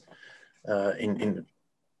success in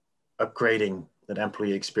upgrading that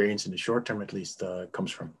employee experience in the short term, at least,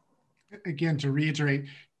 comes from. Again, to reiterate,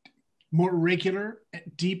 more regular,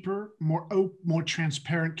 deeper, more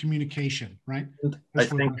transparent communication, right? I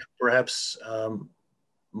think perhaps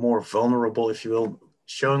more vulnerable, if you will,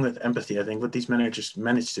 showing with empathy. I think what these managers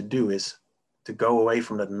managed to do is to go away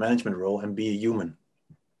from that management role and be a human.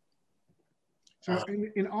 So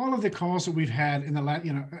in all of the calls that we've had in the last,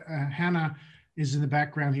 Hannah is in the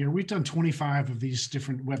background here. We've done 25 of these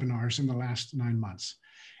different webinars in the last 9 months.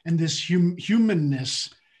 And this humanness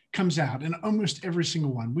comes out in almost every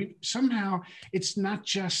single one. Somehow, it's not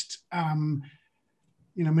just,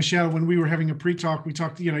 Michelle, when we were having a pre-talk, we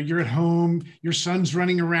talked, you're at home, your son's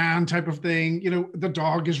running around type of thing. The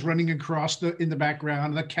dog is running across in the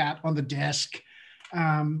background, the cat on the desk.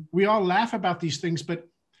 We all laugh about these things, but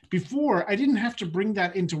before, I didn't have to bring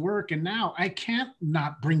that into work, and now I can't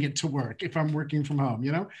not bring it to work if I'm working from home.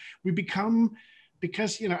 We become,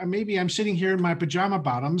 because maybe I'm sitting here in my pajama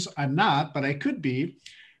bottoms. I'm not, but I could be.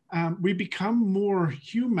 We become more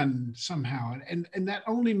human somehow, and that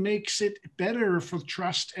only makes it better for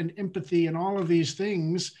trust and empathy and all of these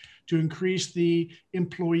things to increase the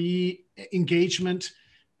employee engagement,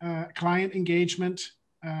 client engagement,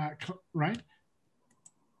 right?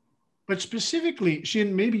 But specifically,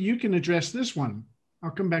 Shin, maybe you can address this one.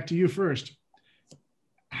 I'll come back to you first.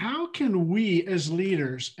 How can we as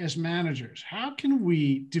leaders, as managers, how can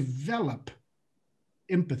we develop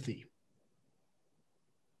empathy?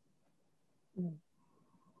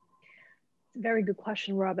 Very good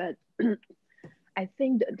question, Robert. I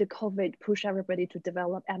think the COVID pushed everybody to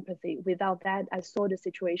develop empathy. Without that, I saw the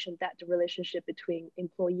situation that the relationship between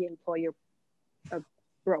employee and employer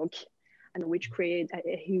broke, and which created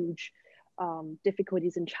a huge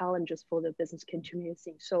difficulties and challenges for the business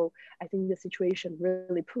continuity. So I think the situation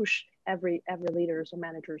really pushed every leaders or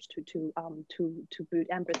managers to build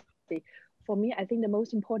empathy. For me, I think the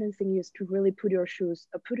most important thing is to really put your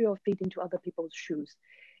feet into other people's shoes.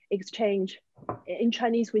 Exchange, in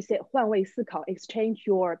Chinese we say 换位思考, exchange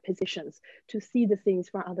your positions to see the things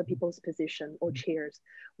from other people's position or chairs,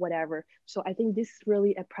 whatever. So I think this is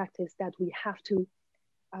really a practice that we have to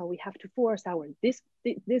force this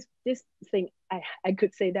thing. I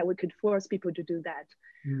could say that we could force people to do that.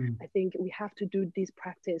 I think we have to do this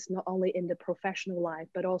practice not only in the professional life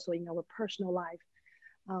but also in our personal life.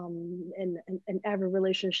 And every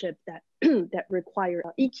relationship that that require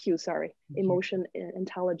EQ, emotion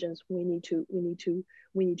intelligence, we need to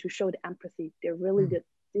show the empathy.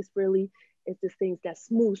 This really is the things that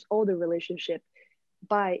smooths all the relationship.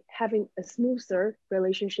 By having a smoother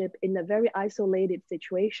relationship in a very isolated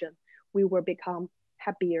situation, we will become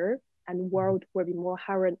happier, and world will be more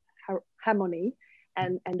harmony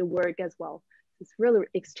and the work as well. It's really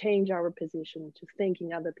exchange our position to think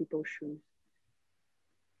in other people's shoes.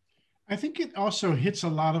 I think it also hits a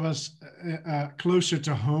lot of us closer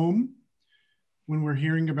to home when we're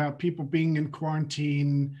hearing about people being in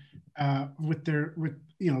quarantine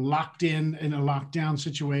locked in a lockdown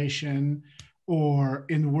situation, or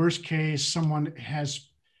in the worst case, someone has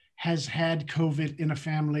had COVID in a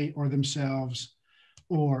family or themselves,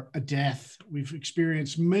 or a death.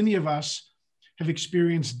 Many of us have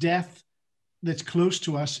experienced death that's close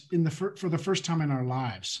to us for the first time in our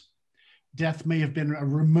lives. Death may have been a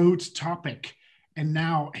remote topic, and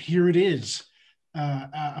now here it is.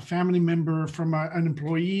 A family member from an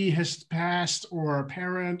employee has passed, or a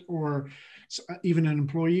parent, or even an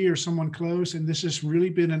employee or someone close. And this has really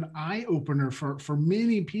been an eye-opener for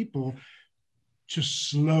many people. Just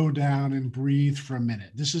slow down and breathe for a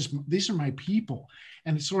minute. These are my people.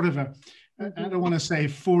 And it's sort of I don't want to say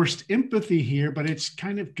forced empathy here, but it's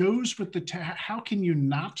kind of goes with how can you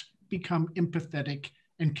not become empathetic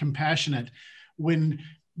and compassionate when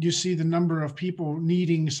you see the number of people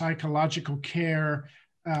needing psychological care,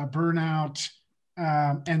 burnout,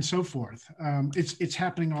 and so forth. It's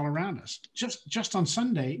happening all around us. Just on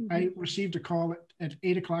Sunday, I received a call at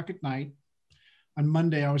 8 o'clock at night. On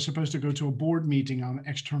Monday, I was supposed to go to a board meeting on an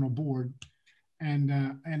external board, and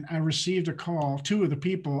I received a call. 2 of the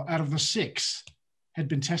people out of the 6 had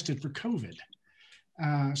been tested for COVID.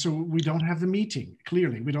 So we don't have the meeting.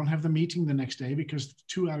 Clearly, we don't have the meeting the next day because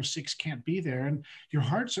 2 out of 6 can't be there. And your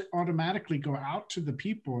hearts automatically go out to the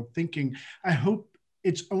people thinking, I hope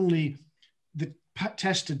it's only the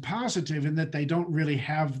tested positive and that they don't really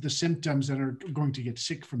have the symptoms that are going to get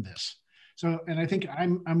sick from this. So, and I think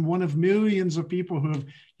I'm one of millions of people who have,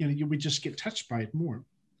 we just get touched by it more.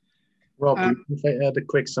 Rob, if I add a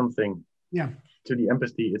quick something to the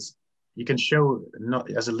empathy, it's you can show, not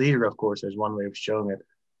as a leader, of course, there's one way of showing it,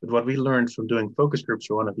 but what we learned from doing focus groups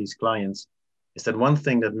for one of these clients is that one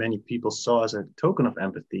thing that many people saw as a token of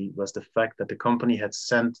empathy was the fact that the company had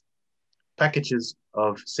sent packages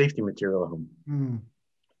of safety material home. Mm.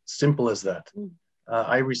 Simple as that.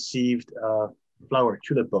 I received flower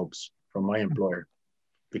tulip bulbs from my employer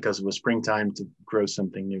because it was springtime to grow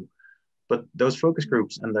something new. But those focus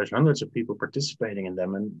groups, and there's hundreds of people participating in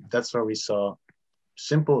them, and that's where we saw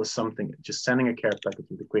simple as something, just sending a care package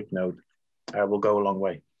with a quick note will go a long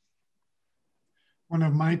way. One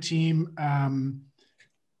of my team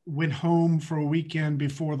went home for a weekend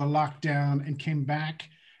before the lockdown and came back,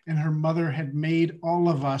 and her mother had made all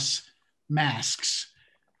of us masks,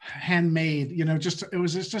 handmade, you know, it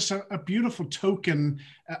was just a beautiful token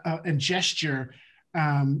and gesture,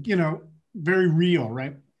 you know, very real,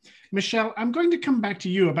 right? Michelle, I'm going to come back to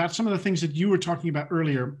you about some of the things that you were talking about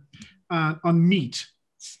earlier on meat.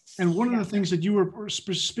 And one of the things that you were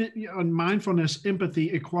on mindfulness, empathy,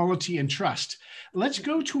 equality, and trust. Let's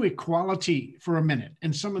go to equality for a minute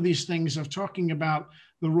and some of these things of talking about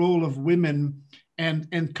the role of women and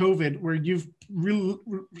COVID, where you've really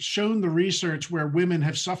shown the research where women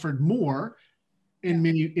have suffered more in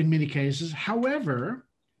many cases. However,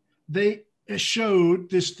 they showed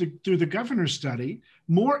this through the governor's study,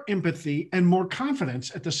 more empathy and more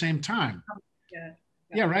confidence at the same time.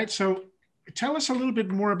 Yeah, right. So tell us a little bit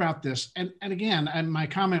more about this. And again, my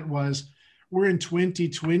comment was, we're in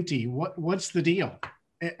 2020. What's the deal?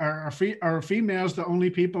 Are females the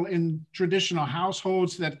only people in traditional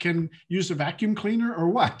households that can use a vacuum cleaner, or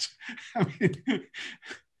what? I mean,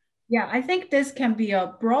 yeah, I think this can be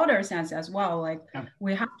a broader sense as well. Like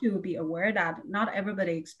we have to be aware that not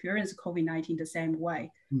everybody experiences COVID-19 the same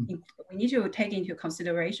way. We need to take into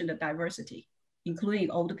consideration the diversity,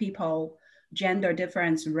 including older people, gender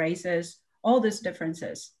difference, races, all these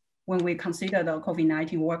differences when we consider the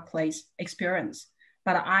COVID-19 workplace experience.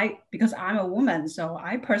 But because I'm a woman, so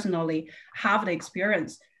I personally have the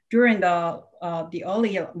experience during the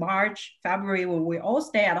early March, February, when we all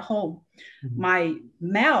stay at home. My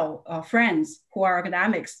male friends who are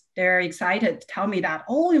academics, they're excited to tell me that,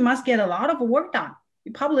 oh, you must get a lot of work done.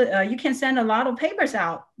 You can send a lot of papers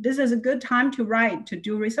out. This is a good time to write, to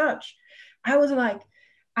do research. I was like,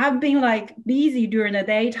 I've been like busy during the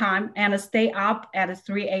daytime and stay up at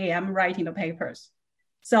 3 a.m. writing the papers.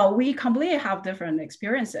 So we completely have different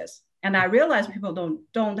experiences. And I realize people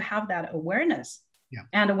don't have that awareness. Yeah.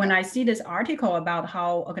 And when I see this article about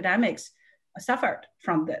how academics suffered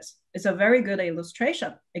from this, it's a very good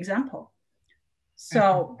example.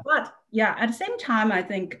 So, but yeah, at the same time, I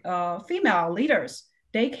think female leaders,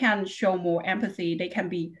 they can show more empathy. They can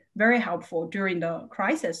be very helpful during the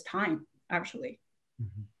crisis time, actually.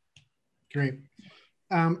 Mm-hmm. Great.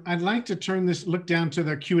 I'd like to look down to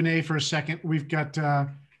the Q&A for a second. We've got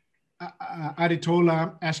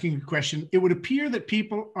Aditola asking a question. It would appear that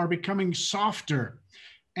people are becoming softer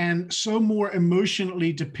and so more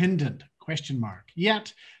emotionally dependent, ?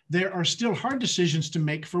 Yet there are still hard decisions to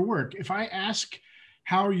make for work. If I ask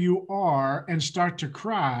how you are and start to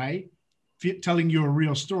cry, telling you a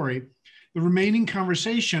real story, the remaining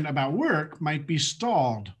conversation about work might be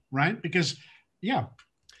stalled, right? Because,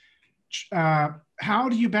 how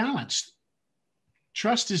do you balance?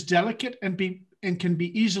 Trust is delicate and can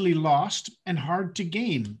be easily lost and hard to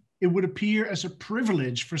gain. It would appear as a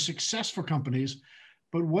privilege for successful companies,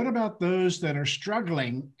 but what about those that are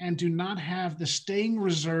struggling and do not have the staying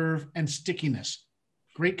reserve and stickiness?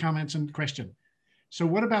 Great comments and question. So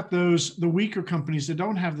what about the weaker companies that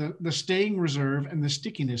don't have the staying reserve and the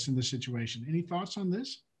stickiness in the situation? Any thoughts on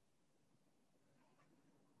this?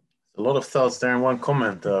 A lot of thoughts there in one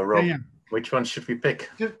comment, Rob. Yeah. Which one should we pick?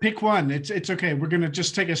 Just pick one. It's okay. We're going to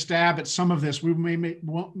just take a stab at some of this.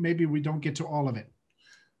 Maybe we don't get to all of it.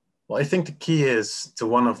 Well, I think the key is to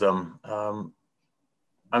one of them.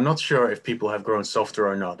 I'm not sure if people have grown softer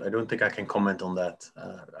or not. I don't think I can comment on that.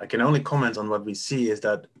 I can only comment on what we see is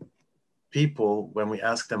that people, when we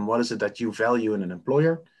ask them, what is it that you value in an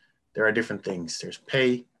employer? There are different things. There's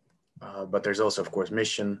pay, but there's also, of course,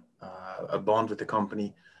 mission, a bond with the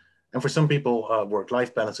company. And for some people,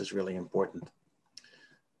 work-life balance is really important.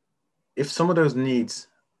 If some of those needs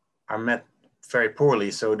are met very poorly,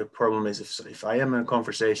 so the problem is if I am in a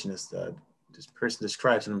conversation as this person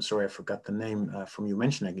describes, and I'm sorry, I forgot the name from you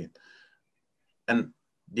mentioning it, and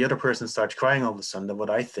the other person starts crying all of a sudden, then what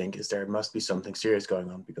I think is there must be something serious going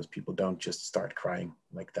on, because people don't just start crying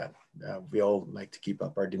like that. We all like to keep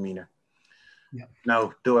up our demeanor. Yeah.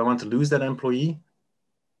 Now, do I want to lose that employee?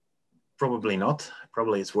 Probably not.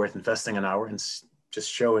 Probably it's worth investing an hour and just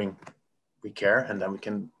showing we care, and then we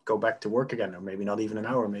can go back to work again, or maybe not even an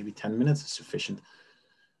hour, maybe 10 minutes is sufficient.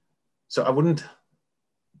 So I wouldn't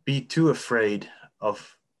be too afraid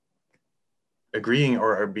of agreeing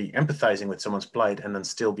or be empathizing with someone's plight and then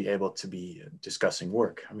still be able to be discussing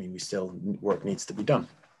work. I mean, work needs to be done.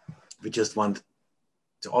 We just want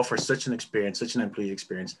to offer such an experience, such an employee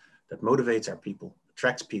experience that motivates our people,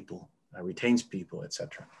 attracts people, retains people,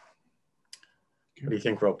 etc. What do you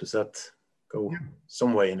think, Rob? Does that go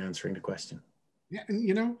some way in answering the question? Yeah, and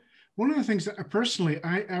you know, one of the things that personally,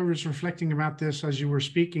 I was reflecting about this as you were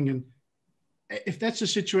speaking, and if that's a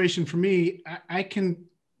situation for me, I can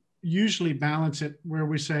usually balance it where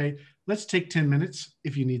we say, let's take 10 minutes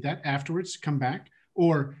if you need that afterwards, come back,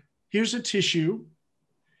 or here's a tissue,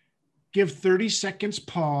 give 30 seconds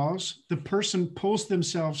pause, the person pulls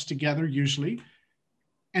themselves together usually,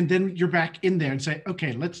 and then you're back in there and say,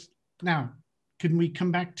 okay, now, can we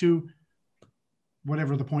come back to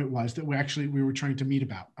whatever the point was that we were trying to meet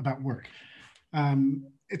about work.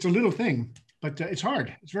 It's a little thing, but it's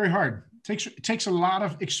hard. It's very hard. It takes a lot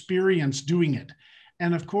of experience doing it.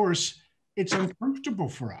 And of course, it's uncomfortable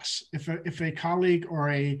for us. If a colleague or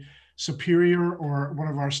a superior or one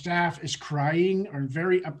of our staff is crying or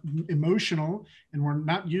very emotional, and we're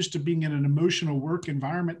not used to being in an emotional work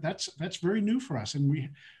environment, that's very new for us. And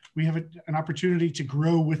we have an opportunity to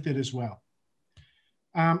grow with it as well.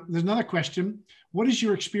 There's another question. What is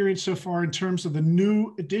your experience so far in terms of the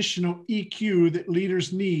new additional EQ that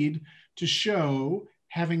leaders need to show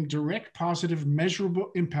having direct, positive,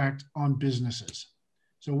 measurable impact on businesses?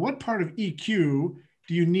 So what part of EQ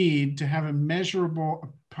do you need to have a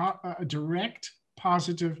measurable, a direct,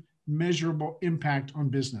 positive, measurable impact on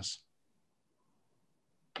business?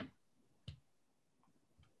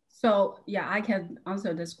 So yeah, I can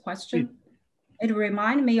answer this question. It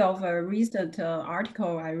reminded me of a recent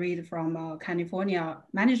article I read from California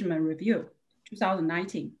Management Review,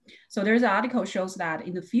 2019. So there's an article shows that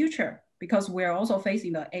in the future, because we're also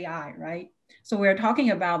facing the AI, right? So we're talking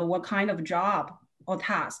about what kind of job or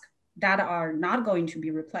task that are not going to be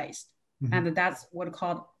replaced. Mm-hmm. And that's what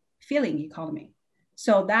called feeling economy.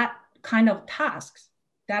 So that kind of tasks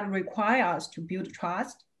that require us to build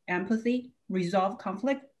trust, empathy, resolve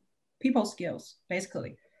conflict, people skills,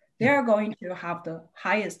 basically. They are going to have the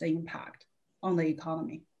highest impact on the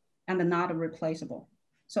economy and not replaceable.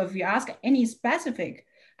 So if you ask any specific,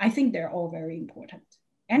 I think they're all very important.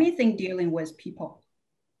 Anything dealing with people,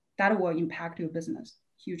 that will impact your business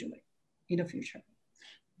hugely in the future.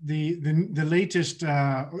 The latest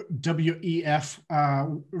WEF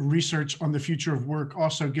research on the future of work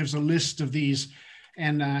also gives a list of these.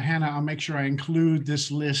 And Hannah, I'll make sure I include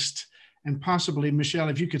this list. And possibly, Michelle,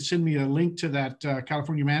 if you could send me a link to that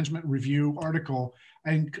California Management Review article,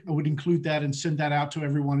 I would include that and send that out to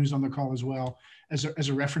everyone who's on the call as well as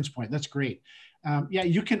a reference point. That's great. Yeah,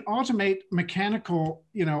 you can automate mechanical,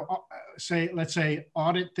 let's say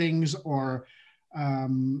audit things or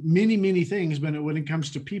many things, but when it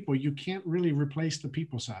comes to people, you can't really replace the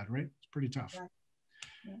people side, right? It's pretty tough.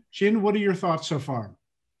 Yeah. Xin, what are your thoughts so far?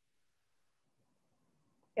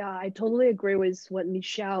 Yeah, I totally agree with what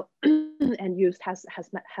Michelle and you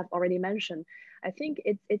have already mentioned. I think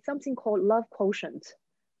it's something called love quotient,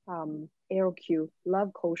 LQ,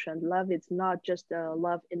 love quotient. Love is not just a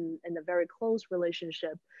love in a very close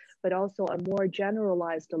relationship, but also a more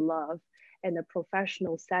generalized love in the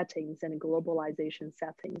professional settings and globalization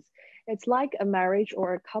settings. It's like a marriage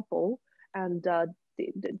or a couple, and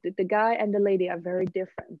the guy and the lady are very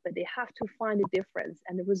different, but they have to find a difference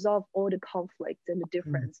and resolve all the conflicts and the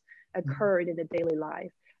difference occurred in the daily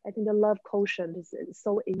life. I think the love quotient is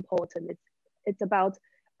so important. It's about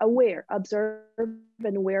observe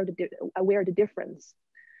and aware the difference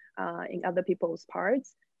in other people's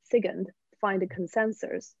parts. Second, find a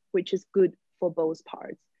consensus, which is good for both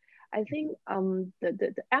parts. I think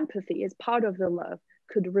the empathy is part of the love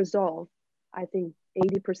could resolve, I think,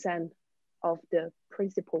 80% of the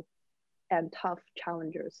principal and tough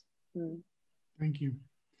challenges. Thank you.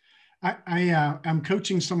 I'm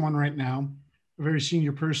coaching someone right now, a very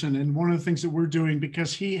senior person, and one of the things that we're doing,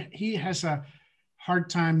 because he has a hard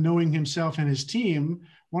time knowing himself and his team,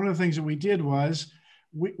 one of the things that we did was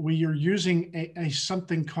we are using a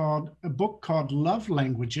book called Love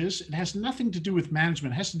Languages. It has nothing to do with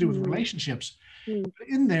management. It has to do with relationships.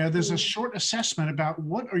 In there's a short assessment about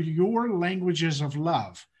what are your languages of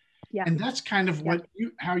love. Yeah. And that's kind of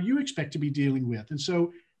how you expect to be dealing with. And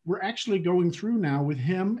so we're actually going through now with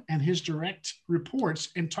him and his direct reports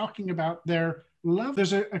and talking about their love.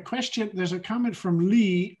 There's a question, there's a comment from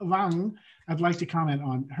Li Wang I'd like to comment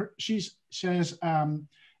on. She says,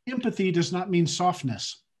 empathy does not mean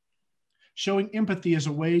softness. showing empathy as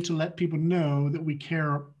a way to let people know that we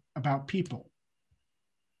care about people.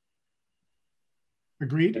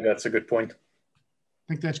 Agreed? That's a good point. I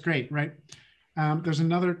think that's great, right? There's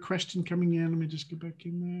another question coming in. Let me just get back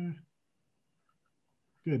in there.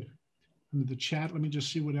 Good. Under the chat, let me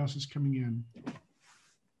just see what else is coming in.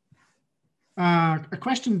 A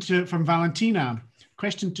question from Valentina.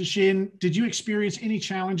 Question to Xin. Did you experience any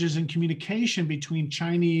challenges in communication between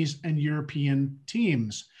Chinese and European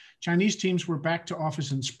teams? Chinese teams were back to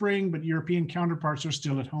office in spring, but European counterparts are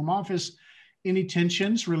still at home office. Any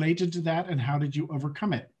tensions related to that, and how did you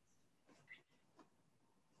overcome it?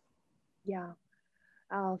 Yeah,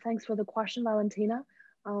 thanks for the question, Valentina.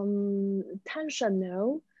 Tension,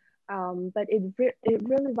 no, but it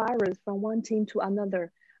really varies from one team to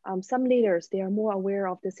another. Some leaders, they are more aware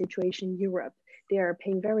of the situation in Europe. They are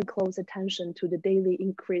paying very close attention to the daily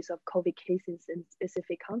increase of COVID cases in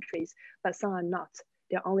specific countries, but some are not.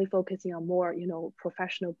 They're only focusing on more,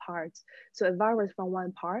 professional parts. So it varies from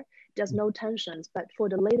one part. There's no tensions, but for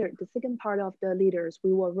the second part of the leaders,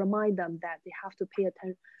 we will remind them that they have to pay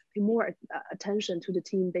more attention to the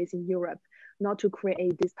team based in Europe, not to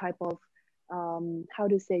create this type of,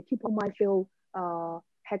 people might feel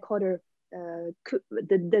headquarters,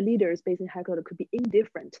 the leaders based in headquarters could be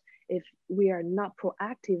indifferent if we are not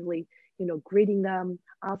proactively, greeting them,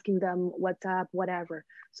 asking them what's up, whatever.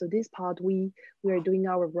 So this part, we are doing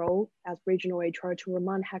our role as regional HR to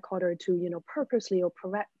remind headquarters to, purposely or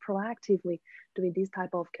proactively doing this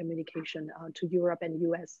type of communication to Europe and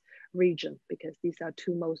US region, because these are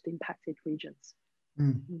two most impacted regions.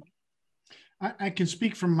 I can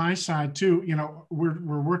speak from my side too.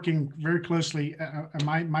 We're working very closely.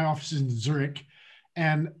 My office is in Zurich,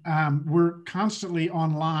 and we're constantly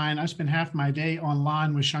online. I spend half my day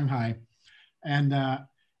online with Shanghai, and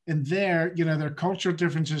there, there are cultural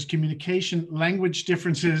differences, communication, language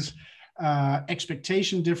differences,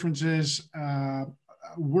 expectation differences,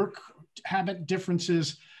 work habit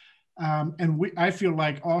differences, and I feel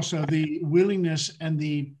like also the willingness and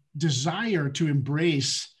the desire to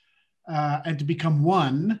embrace and to become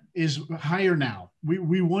one is higher now. We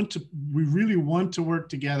really want to work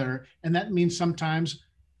together, and that means sometimes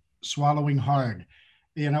swallowing hard.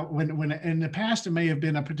 When in the past it may have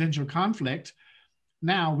been a potential conflict,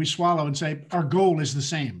 now we swallow and say our goal is the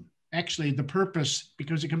same. Actually, the purpose,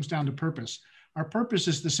 because it comes down to purpose. Our purpose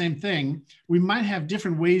is the same thing. We might have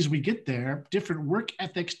different ways we get there, different work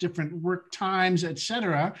ethics, different work times,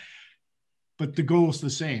 etc. But the goal is the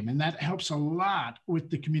same. And that helps a lot with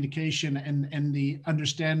the communication and the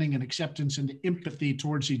understanding and acceptance and the empathy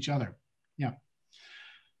towards each other. Yeah.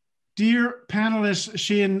 Dear panelists,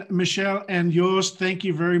 Xin, Michelle, and Joost, thank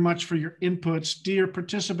you very much for your inputs. Dear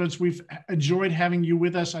participants, we've enjoyed having you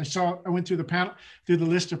with us. I went through the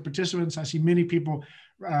list of participants. I see many people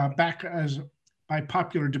back by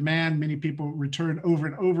popular demand. Many people return over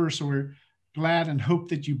and over. So we're glad and hope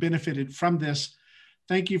that you benefited from this.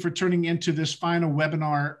 Thank you for turning into this final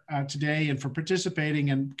webinar today and for participating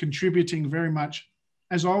and contributing very much.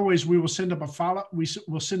 As always, we will send up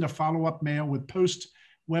we'll send a follow-up mail with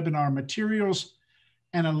post-webinar materials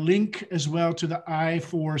and a link as well to the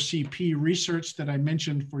I4CP research that I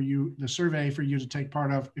mentioned for you, the survey for you to take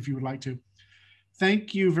part of if you would like to.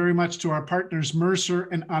 Thank you very much to our partners, Mercer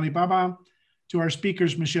and Alibaba, to our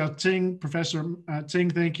speakers, Michelle Tsing, Professor Tsing,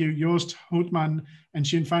 thank you, Joost Houtman and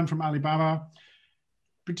Xin Fan from Alibaba.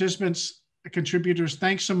 Participants, contributors,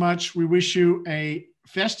 thanks so much. We wish you a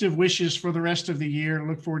festive wishes for the rest of the year.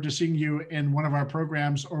 Look forward to seeing you in one of our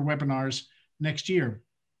programs or webinars next year.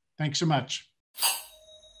 Thanks so much.